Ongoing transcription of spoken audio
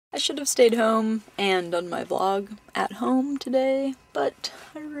I should have stayed home and done my vlog at home today, but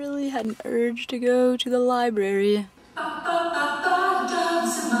I really had an urge to go to the library.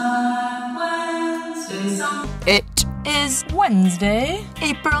 It is Wednesday,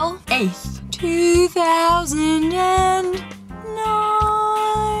 April 8th, 2009.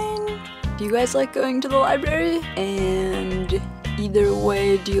 Do you guys like going to the library? And either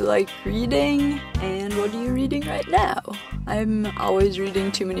way, do you like reading? And what are you reading right now? I'm always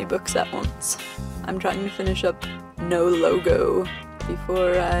reading too many books at once. I'm trying to finish up No Logo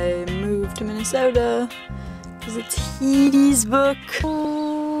before I move to Minnesota, because it's Heady's book.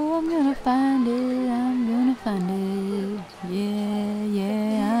 Oh, I'm gonna find it, I'm gonna find it. Yeah,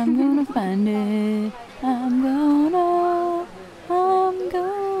 yeah, I'm gonna find it. I'm gonna find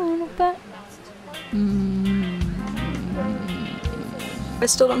I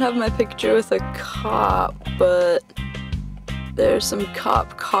still don't have my picture with a cop, but there's some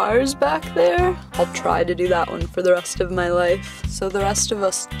cop cars back there. I'll try to do that one for the rest of my life. So the rest of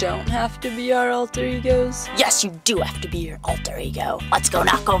us don't have to be our alter egos. Yes, you do have to be your alter ego. Let's go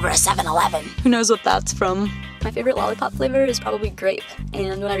knock over a 7-Eleven. Who knows what that's from? My favorite lollipop flavor is probably grape.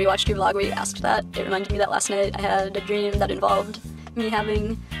 And when I rewatched your vlog where you asked that, it reminded me that last night I had a dream that involved me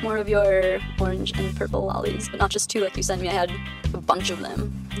having more of your orange and purple lollies, but not just two like you sent me. I had a bunch of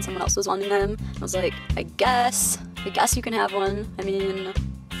them, and someone else was wanting them. I was like, I guess you can have one. I mean,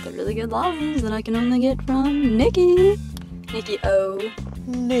 they're really good lollies that I can only get from Nikki. Nikki O.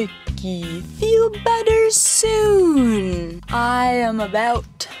 Nikki, feel better soon. I am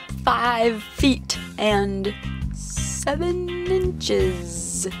about 5 feet and 7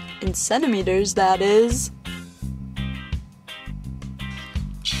 inches. In centimeters, that is.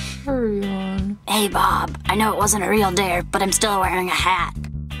 Hurry on. Hey Bob, I know it wasn't a real dare, but I'm still wearing a hat.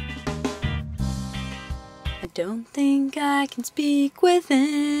 I don't think I can speak with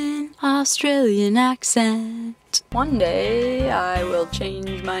an Australian accent. One day I will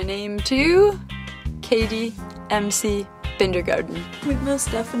change my name to Katie MC Bindergarten. We've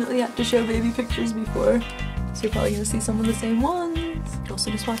most definitely had to show baby pictures before, so you're probably gonna see some of the same ones. You can also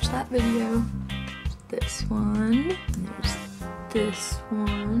just watch that video. This one, and there's this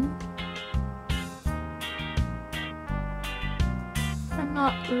one. I'm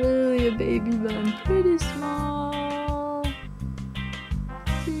not really a baby, but I'm pretty small.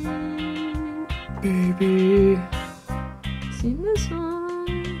 Baby. See this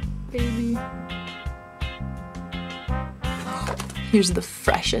one? Baby. Here's the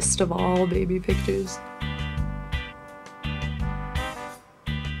freshest of all baby pictures.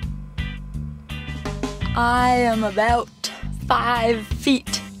 I am about 5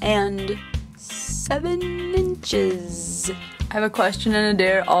 feet and 7 inches. I have a question and a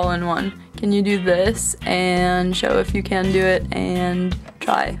dare all in one. Can you do this and show if you can do it and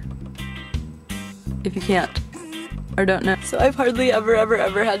try? If you can't or don't know. So I've hardly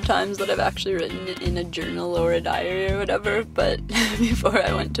ever had times that I've actually written it in a journal or a diary or whatever, but before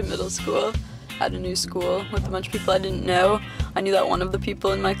I went to middle school, at a new school with a bunch of people I didn't know, I knew that one of the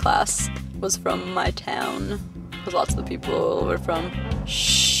people in my class was from my town, because lots of the people were from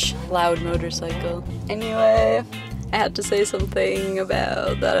loud motorcycle. Anyway, I had to say something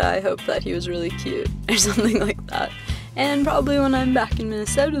about that I hope that he was really cute or something like that. And probably when I'm back in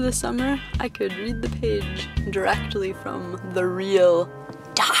Minnesota this summer, I could read the page directly from the real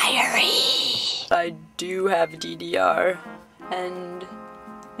diary. I do have DDR, and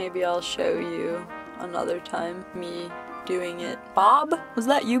maybe I'll show you another time me doing it. Bob, was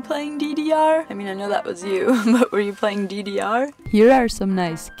that you playing DDR? I mean, I know that was you, but were you playing DDR? Here are some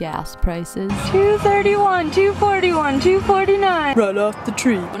nice gas prices. $2.31, $2.41, $2.49. Right off the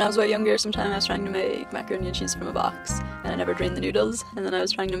tree. When I was way younger, sometime I was trying to make macaroni and cheese from a box, and I never drained the noodles, and then I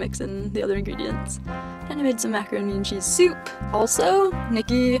was trying to mix in the other ingredients, and I made some macaroni and cheese soup. Also,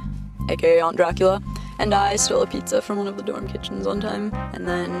 Nikki, aka Aunt Dracula, and I stole a pizza from one of the dorm kitchens one time, and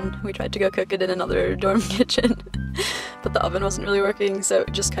then we tried to go cook it in another dorm kitchen. But the oven wasn't really working, so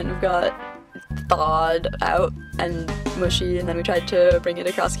it just kind of got thawed out and mushy, and then we tried to bring it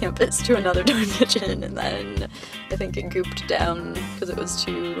across campus to another dorm kitchen, and then I think it gooped down because it was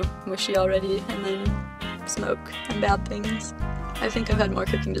too mushy already, and then smoke and bad things. I think I've had more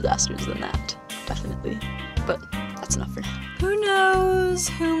cooking disasters than that, definitely, but that's enough for now. Who knows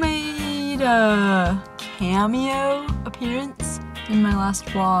who made a cameo appearance in my last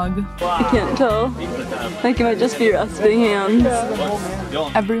vlog? I can't tell. Like, it might just be resting hands.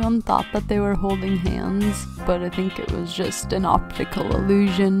 Everyone thought that they were holding hands, but I think it was just an optical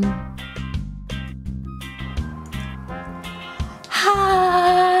illusion.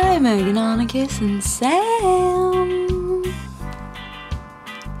 Hi, Megan, Anna, Kiss, and Sam.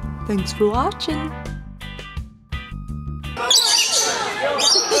 Thanks for watching.